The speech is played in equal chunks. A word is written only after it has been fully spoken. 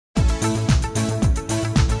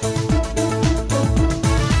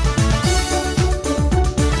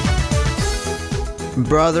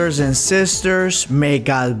brothers and sisters, may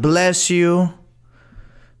God bless you.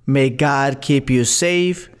 May God keep you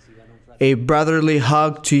safe. A brotherly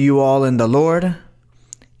hug to you all in the Lord.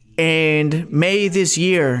 And may this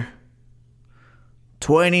year,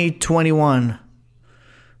 2021,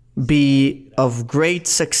 be of great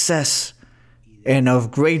success and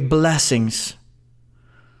of great blessings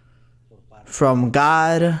from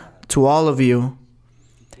God to all of you.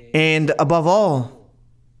 And above all,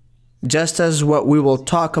 just as what we will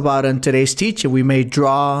talk about in today's teaching, we may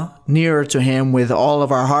draw nearer to Him with all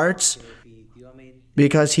of our hearts,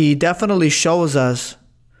 because He definitely shows us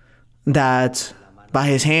that by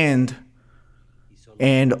His hand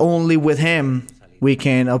and only with Him we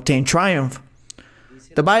can obtain triumph.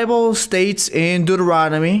 The Bible states in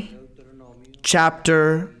Deuteronomy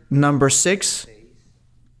chapter number 6,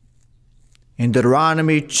 in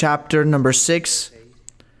Deuteronomy chapter number 6,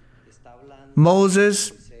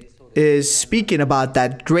 Moses is speaking about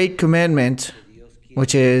that great commandment,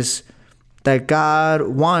 which is that God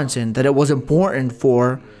wants and that it was important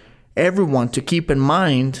for everyone to keep in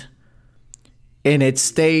mind. And it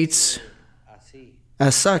states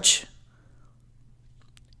as such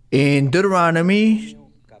in Deuteronomy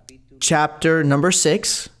chapter number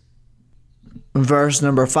 6, verse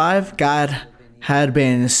number 5. God had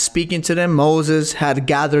been speaking to them. Moses had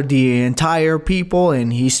gathered the entire people,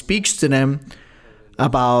 and he speaks to them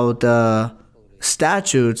about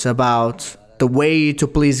statutes, about the way to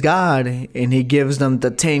please God, and he gives them the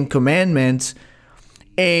 10 commandments,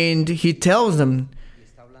 and he tells them,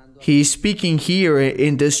 he's speaking here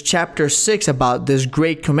in this chapter 6 about this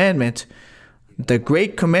great commandment. The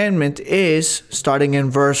great commandment is, starting in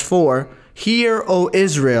verse 4, "Hear, O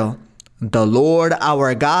Israel, the Lord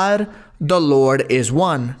our God, the Lord is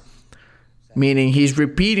one." Meaning he's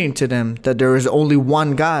repeating to them that there is only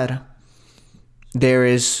one God.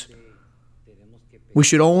 We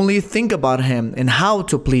should only think about Him and how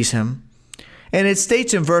to please Him. And it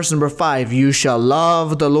states in verse number 5, "You shall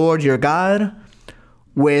love the Lord your God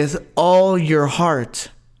with all your heart,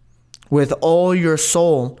 with all your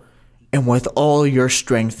soul, and with all your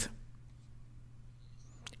strength."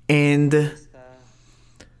 And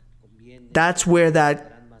that's where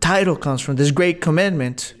that title comes from, this great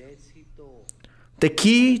commandment. The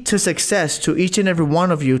key to success to each and every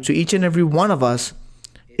one of you, to each and every one of us,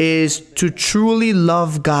 is to truly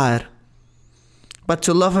love God. But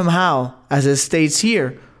to love Him how? As it states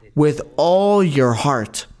here, with all your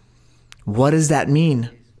heart. What does that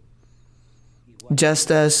mean?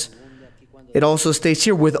 Just as it also states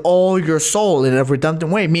here, with all your soul, in a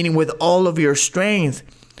redundant way, meaning with all of your strength.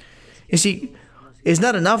 You see, it's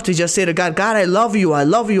not enough to just say to God, "God, I love you, I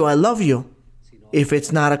love you, I love you," if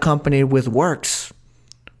it's not accompanied with works.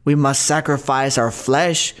 We must sacrifice our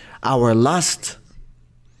flesh, our lust.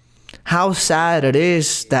 How sad it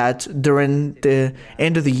is that during the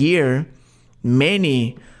end of the year,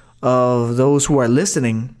 many of those who are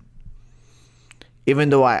listening, even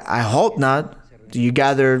though I hope not, you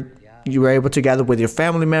were able to gather with your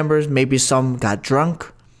family members, maybe some got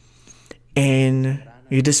drunk, and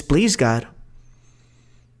you displease God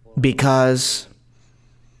because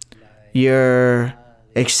you're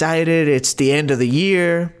excited, it's the end of the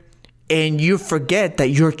year, and you forget that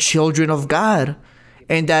you're children of God,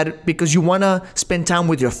 and that because you want to spend time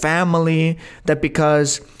with your family, that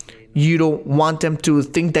because you don't want them to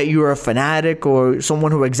think that you're a fanatic or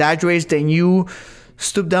someone who exaggerates, then you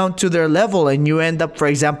stoop down to their level and you end up, for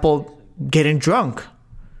example, getting drunk.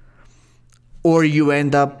 Or you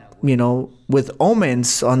end up, with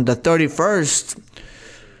omens on the 31st,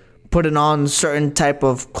 putting on certain type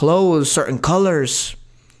of clothes, certain colors,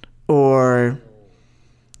 or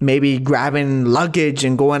maybe grabbing luggage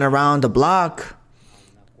and going around the block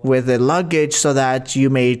with the luggage so that you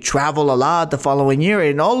may travel a lot the following year.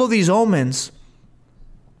 And all of these omens,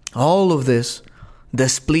 all of this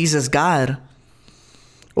displeases God.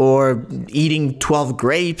 Or eating 12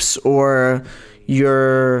 grapes, or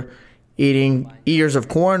you're eating ears of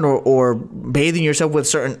corn, or bathing yourself with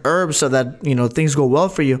certain herbs so that, things go well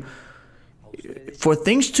for you. For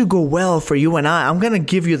things to go well for you and I'm going to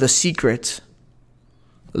give you the secret.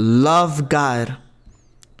 Love God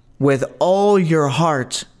with all your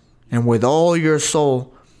heart and with all your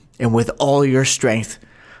soul and with all your strength.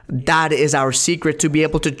 That is our secret to be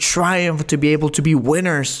able to triumph, to be able to be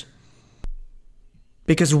winners.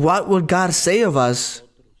 Because what would God say of us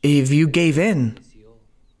if you gave in?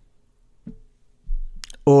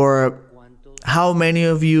 Or how many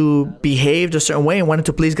of you behaved a certain way and wanted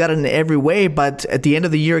to please God in every way, but at the end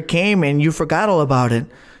of the year came and you forgot all about it?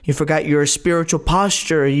 You forgot your spiritual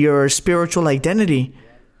posture, your spiritual identity.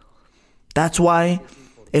 That's why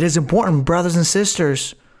It is important, brothers and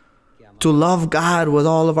sisters, to love God with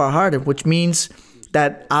all of our heart, which means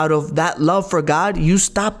that out of that love for God, you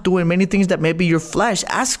stop doing many things that maybe your flesh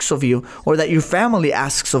asks of you or that your family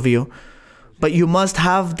asks of you. But you must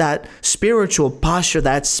have that spiritual posture,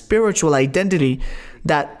 that spiritual identity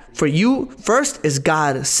that for you, first is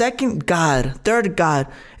God, second God, third God.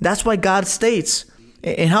 That's why God states,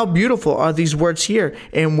 and how beautiful are these words here,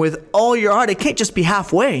 and with all your heart. It can't just be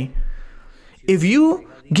halfway. If you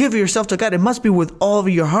give yourself to God, it must be with all of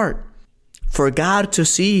your heart. For God to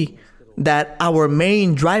see that our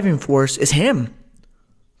main driving force is Him.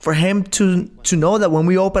 For Him to know that when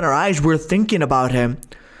we open our eyes, we're thinking about Him.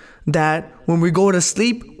 That when we go to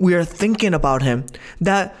sleep, we are thinking about Him.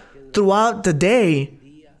 That throughout the day,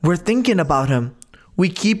 we're thinking about Him. We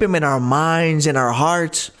keep Him in our minds and our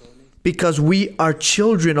hearts because we are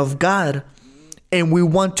children of God. And we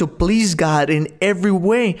want to please God in every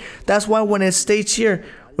way. That's why when it states here,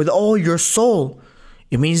 with all your soul,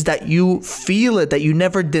 it means that you feel it, that you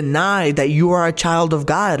never deny that you are a child of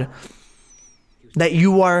God. That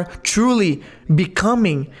you are truly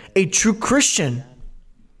becoming a true Christian.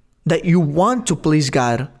 That you want to please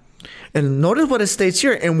God. And notice what it states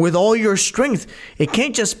here, and with all your strength. It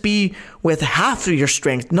can't just be with half of your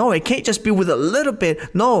strength. No, it can't just be with a little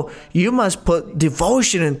bit. No, you must put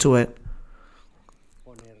devotion into it.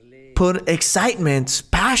 Put excitement,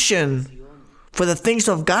 passion for the things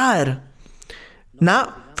of God.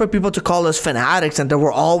 Not for people to call us fanatics and that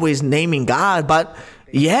we're always naming God, but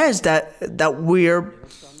yes, that we're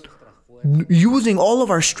using all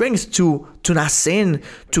of our strength to not sin,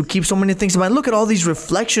 to keep so many things in mind. Look at all these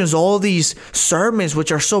reflections, all these sermons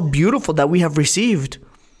which are so beautiful that we have received.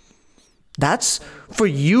 That's for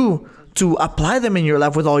you to apply them in your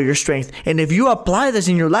life with all your strength. And if you apply this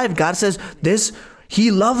in your life, God says, this,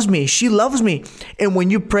 He loves me, she loves me. And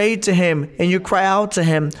when you pray to Him and you cry out to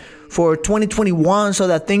Him for 2021 so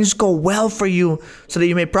that things go well for you, so that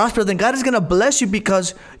you may prosper, then God is going to bless you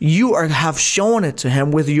because you have shown it to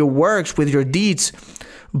Him with your works, with your deeds,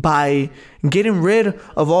 by getting rid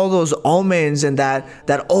of all those omens and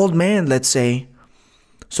that old man, let's say.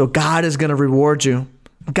 So God is going to reward you.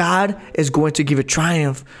 God is going to give you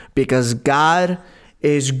triumph because God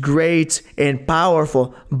is great and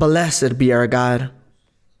powerful. Blessed be our God.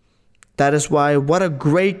 That is why, what a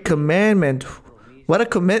great commandment. What a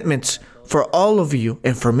commitment for all of you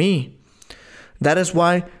and for me. That is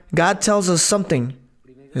why God tells us something.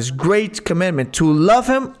 His great commandment to love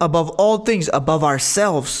Him above all things, above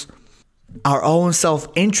ourselves. Our own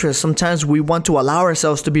self-interest. Sometimes we want to allow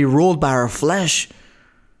ourselves to be ruled by our flesh.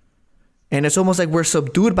 And it's almost like we're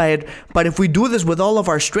subdued by it. But if we do this with all of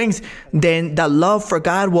our strength, then that love for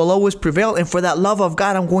God will always prevail. And for that love of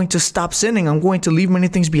God, I'm going to stop sinning. I'm going to leave many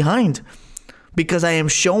things behind. Because I am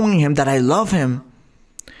showing Him that I love Him.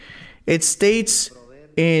 It states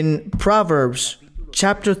in Proverbs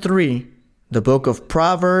chapter 3, the book of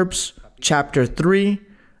Proverbs chapter 3,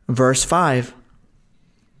 verse 5.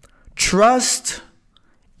 Trust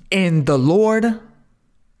in the Lord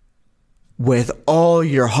with all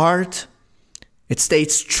your heart. It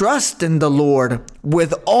states trust in the Lord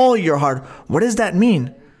with all your heart. What does that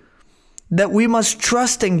mean? That we must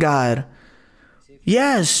trust in God.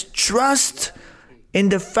 Yes, trust in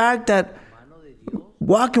the fact that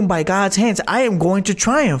walking by God's hands, I am going to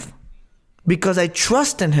triumph because I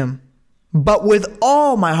trust in Him. But with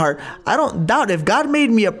all my heart, I don't doubt if God made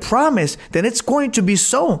me a promise, then it's going to be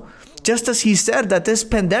so. Just as He said that this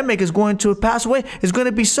pandemic is going to pass away, it's going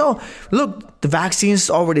to be so. Look, the vaccines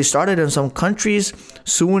already started in some countries.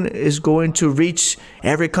 Soon is going to reach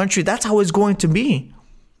every country. That's how it's going to be.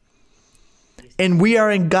 And we are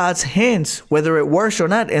in God's hands, whether it works or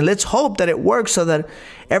not. And let's hope that it works so that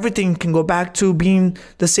everything can go back to being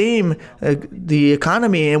the same, the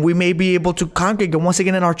economy, and we may be able to congregate once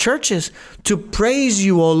again in our churches to praise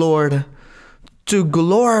You, O Lord, to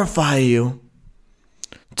glorify You.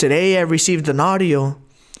 Today I received an audio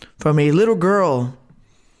from a little girl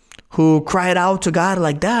who cried out to God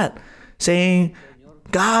like that, saying,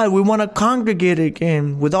 God, we want to congregate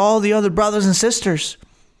again with all the other brothers and sisters.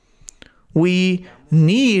 We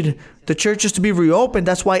need the churches to be reopened.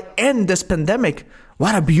 That's why end this pandemic.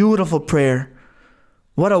 What a beautiful prayer.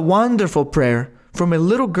 What a wonderful prayer from a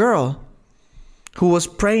little girl who was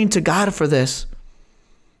praying to God for this.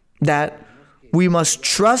 That we must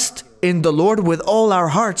trust in the Lord with all our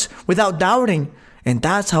hearts without doubting. And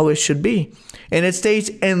that's how it should be. And it states,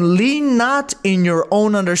 and lean not in your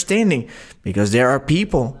own understanding. Because there are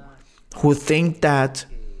people who think that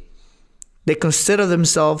they consider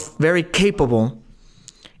themselves very capable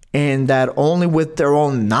and that only with their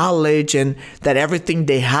own knowledge and that everything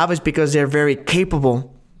they have is because they're very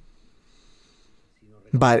capable.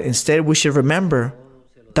 But instead, we should remember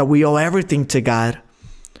that we owe everything to God.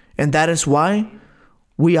 And that is why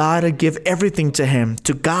we ought to give everything to Him,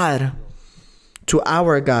 to God, to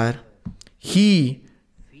our God.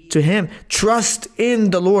 To Him. Trust in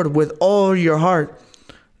the Lord with all your heart.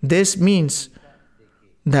 This means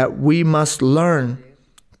that we must learn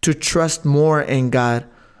to trust more in God,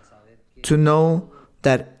 to know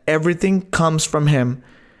that everything comes from Him.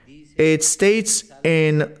 It states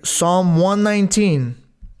in Psalm 119,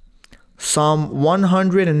 Psalm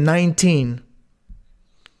 119,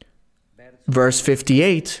 verse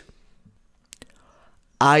 58,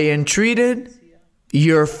 I entreated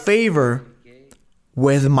your favor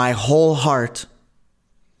with my whole heart.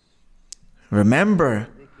 Remember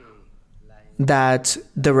that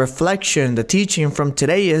the reflection, the teaching from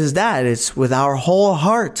today is that it's with our whole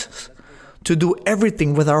heart, to do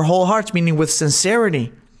everything with our whole hearts, meaning with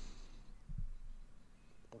sincerity.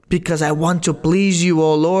 Because I want to please you,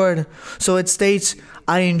 O Lord. So it states,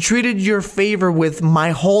 I entreated your favor with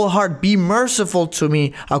my whole heart. Be merciful to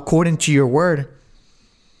me according to your word.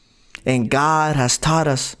 And God has taught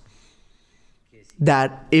us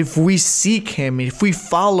that if we seek Him, if we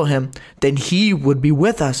follow Him, then He would be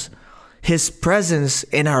with us. His presence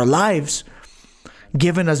in our lives,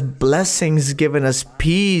 giving us blessings, giving us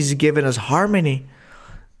peace, giving us harmony,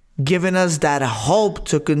 giving us that hope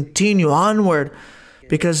to continue onward.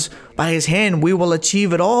 Because by His hand, we will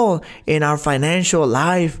achieve it all in our financial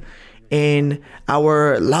life, in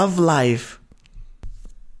our love life.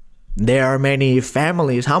 There are many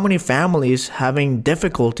families. How many families having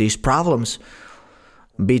difficulties, problems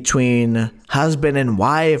between husband and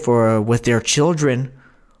wife or with their children?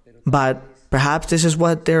 But perhaps this is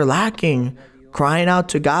what they're lacking, crying out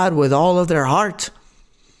to God with all of their heart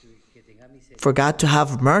for God to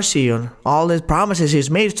have mercy on all His promises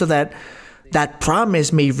He's made, so that that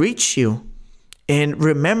promise may reach you. And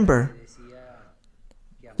remember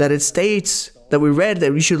that it states that we read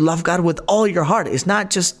that we should love God with all your heart. It's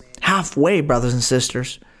not just halfway, brothers and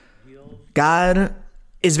sisters. God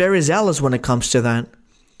is very zealous when it comes to that.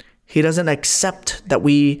 He doesn't accept that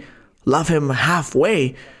we love Him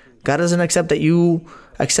halfway. God doesn't accept that you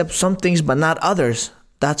accept some things but not others.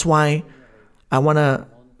 That's why I want to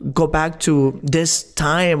go back to this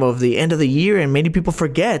time of the end of the year, and many people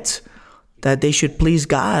forget that they should please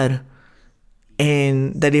God,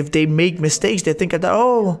 and that if they make mistakes, they think that,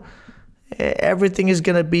 oh, everything is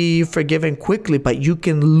going to be forgiven quickly, but you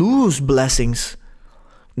can lose blessings.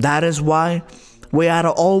 That is why we ought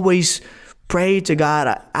to always pray to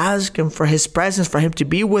God, ask Him for His presence, for Him to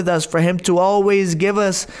be with us, for Him to always give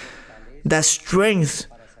us that strength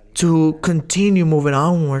to continue moving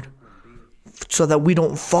onward, so that we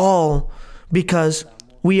don't fall, because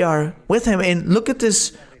we are with Him. And look at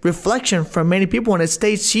this reflection from many people, and it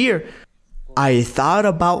states here, I thought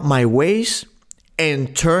about my ways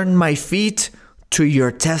and turned my feet to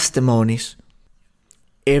your testimonies.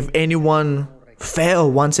 If anyone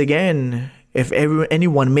failed once again, if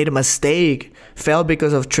anyone made a mistake, failed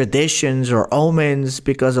because of traditions or omens,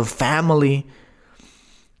 because of family,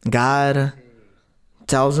 God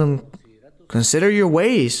tells them, consider your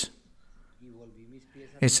ways.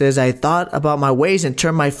 It says, I thought about my ways and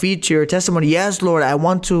turned my feet to your testimony. Yes, Lord, I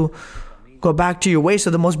want to go back to your ways.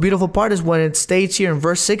 So the most beautiful part is when it states here in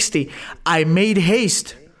verse 60, I made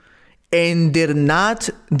haste and did not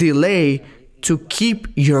delay to keep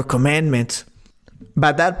your commandments.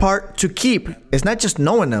 But that part, to keep, is not just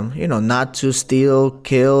knowing them, not to steal,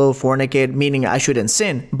 kill, fornicate, meaning I shouldn't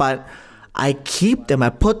sin. But I keep them, I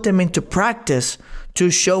put them into practice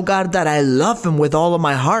to show God that I love Him with all of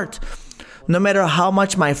my heart. No matter how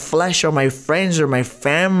much my flesh or my friends or my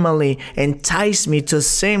family entice me to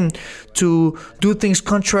sin, to do things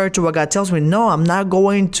contrary to what God tells me, no, I'm not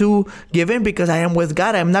going to give in, because I am with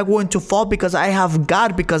God. I'm not going to fall because I have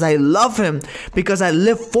God, because I love Him, because I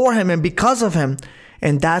live for Him and because of Him.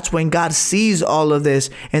 And that's when God sees all of this.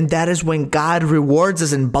 And that is when God rewards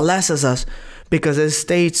us and blesses us. Because it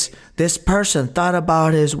states, this person thought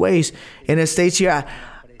about his ways. And it states here,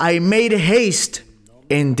 I made haste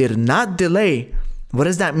and did not delay. What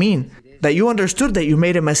does that mean? That you understood that you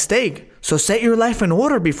made a mistake. So set your life in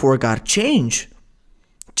order before God. Change.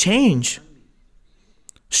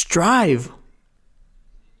 Strive.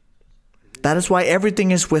 That is why everything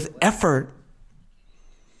is with effort.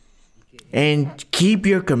 And keep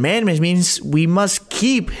your commandments means we must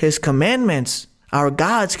keep His commandments. Our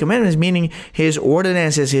God's commandments, meaning His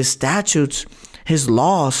ordinances, His statutes, His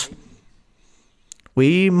laws.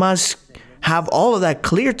 We must have all of that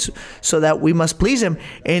clear so that we must please Him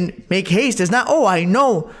and make haste. It's not, oh, I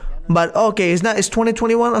know But okay, it's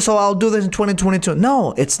 2021, so I'll do this in 2022.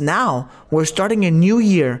 No, it's now. We're starting a new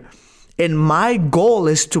year. And my goal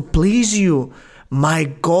is to please you. My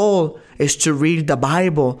goal is to read the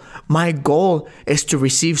Bible. My goal is to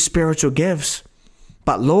receive spiritual gifts.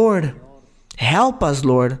 But Lord, help us,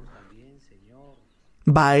 Lord,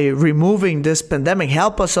 by removing this pandemic.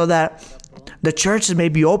 Help us so that the churches may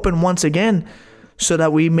be open once again, so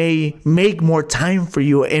that we may make more time for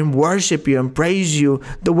you and worship you and praise you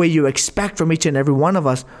the way you expect from each and every one of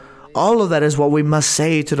us. All of that is what we must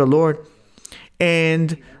say to the Lord.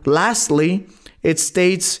 And lastly, it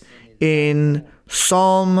states in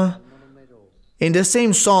the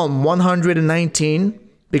same Psalm 119,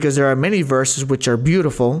 because there are many verses which are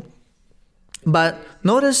beautiful. But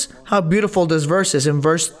notice how beautiful this verse is in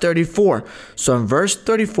verse 34. So in verse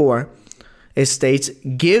 34, it states,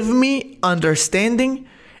 "Give me understanding,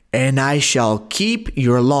 and I shall keep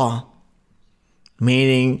your law."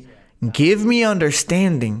 Meaning, give me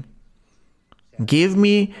understanding. Give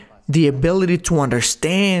me the ability to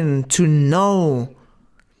understand, to know.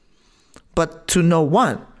 But to know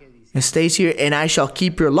what? It states here, "And I shall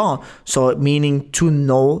keep your law." So meaning to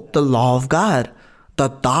know the law of God, the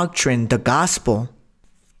doctrine, the gospel.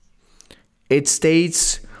 It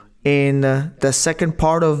states in the second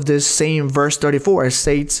part of this same verse 34, it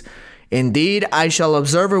states, "Indeed, I shall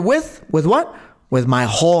observe it with what? With my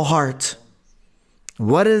whole heart."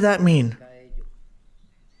 What does that mean?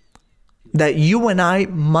 That you and I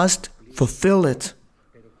must fulfill it.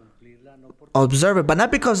 Observe it, but not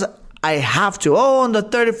because I have to. Oh, on the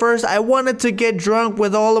 31st, I wanted to get drunk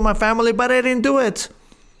with all of my family, but I didn't do it.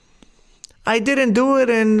 I didn't do it,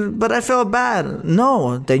 but I felt bad.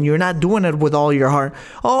 No, then you're not doing it with all your heart.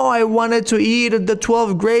 Oh, I wanted to eat the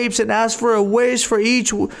 12 grapes and ask for a wish for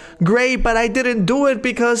each grape, but I didn't do it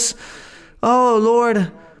because, oh Lord,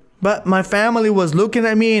 but my family was looking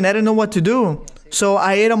at me and I didn't know what to do. So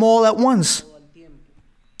I ate them all at once.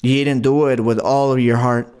 You didn't do it with all of your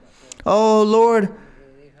heart. Oh Lord,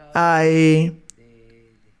 I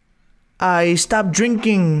stopped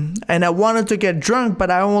drinking and I wanted to get drunk,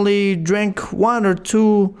 but I only drank 1 or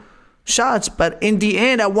 2 shots. But in the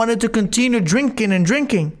end, I wanted to continue drinking and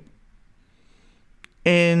drinking.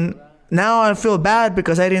 And now I feel bad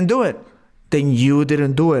because I didn't do it. Then you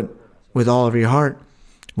didn't do it with all of your heart.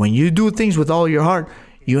 When you do things with all your heart,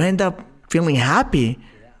 you end up feeling happy,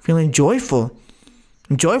 feeling joyful.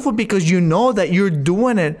 Joyful because you know that you're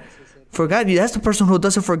doing it for God. That's the person who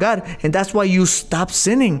does it for God. And that's why you stop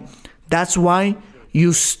sinning. That's why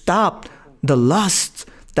you stop the lust.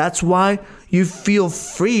 That's why you feel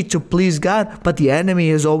free to please God. But the enemy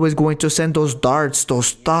is always going to send those darts,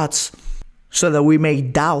 those thoughts, so that we may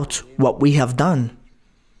doubt what we have done.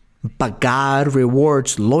 But God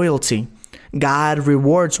rewards loyalty. God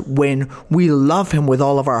rewards when we love Him with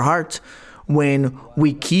all of our heart, when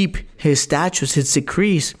we keep His statutes, His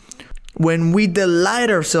decrees, when we delight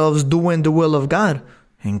ourselves doing the will of God.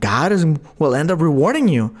 And God will end up rewarding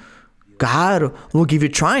you. God will give you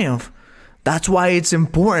triumph. That's why it's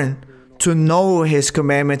important to know His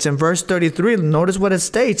commandments. In verse 33, notice what it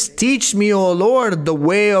states. "Teach me, O Lord, the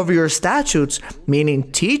way of your statutes,"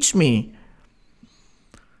 meaning teach me.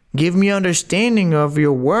 Give me understanding of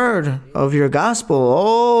your word, of your gospel.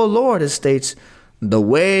 Oh Lord, it states, "the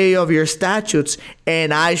way of your statutes,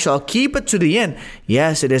 and I shall keep it to the end."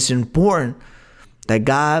 Yes, it is important that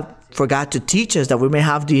God forgot to teach us, that we may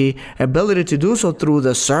have the ability to do so through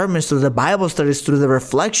the sermons, through the Bible studies, through the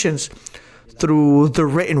reflections, through the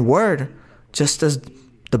written word, just as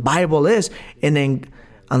the Bible is. And then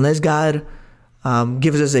unless God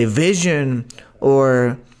gives us a vision,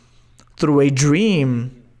 or through a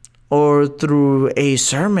dream, or through a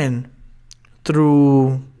sermon,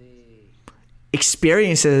 through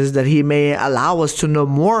experiences that He may allow us to know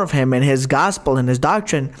more of Him and His gospel and His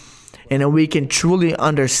doctrine, and then we can truly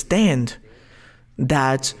understand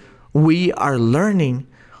that we are learning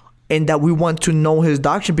and that we want to know His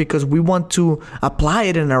doctrine because we want to apply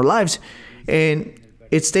it in our lives. And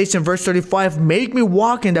it states in verse 35, "Make me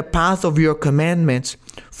walk in the path of your commandments,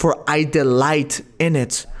 for I delight in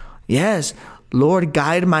it." Yes, Lord,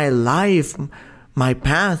 guide my life, my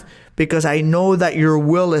path, because I know that your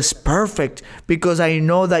will is perfect, because I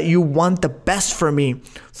know that you want the best for me,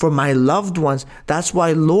 for my loved ones. That's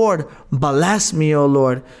why, Lord, bless me, O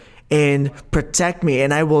Lord, and protect me.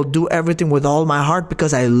 And I will do everything with all my heart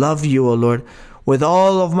because I love you, O Lord. With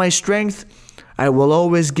all of my strength, I will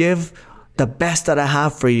always give the best that I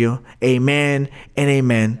have for you. Amen and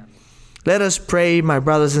amen. Let us pray, my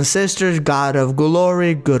brothers and sisters. God of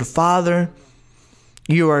glory, good Father,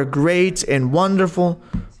 you are great and wonderful.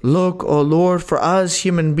 Look, O Lord, for us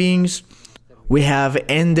human beings, We have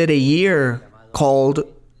ended a year called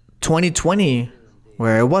 2020,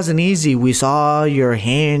 where it wasn't easy. We saw your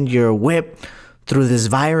hand, your whip through this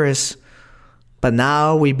virus. But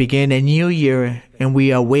now we begin a new year, and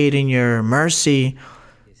we are waiting your mercy,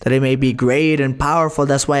 that it may be great and powerful.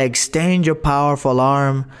 That's why extend your powerful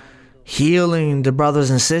arm, healing the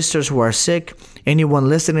brothers and sisters who are sick. Anyone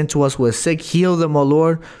listening to us who is sick, heal them, O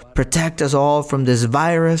Lord. Protect us all from this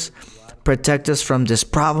virus. Protect us from this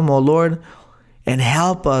problem, O Lord. And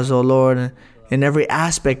help us, O Lord, in every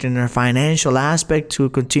aspect, in our financial aspect, to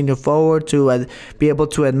continue forward, to be able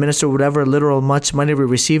to administer whatever little or much money we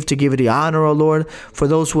receive, to give you the honor, O Lord. For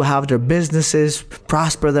those who have their businesses,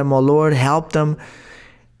 prosper them, O Lord. Help them.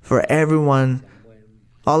 For everyone,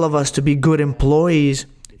 all of us, to be good employees,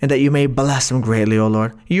 and that you may bless them greatly, O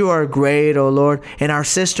Lord. You are great, O Lord. And our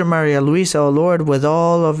sister Maria Luisa, O Lord, with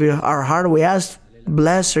all of our heart, we ask,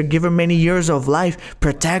 bless her, give her many years of life.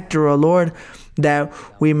 Protect her, O Lord, that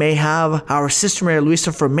we may have our sister Maria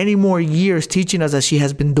Luisa for many more years teaching us as she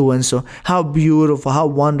has been doing so. How beautiful, how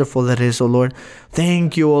wonderful that is, O Lord.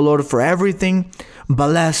 Thank you, O Lord, for everything.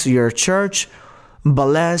 Bless your church.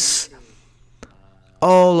 Bless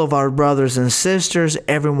all of our brothers and sisters,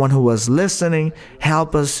 everyone who was listening.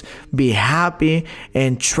 Help us be happy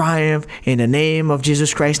and triumph in the name of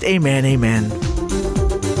Jesus Christ. Amen, amen.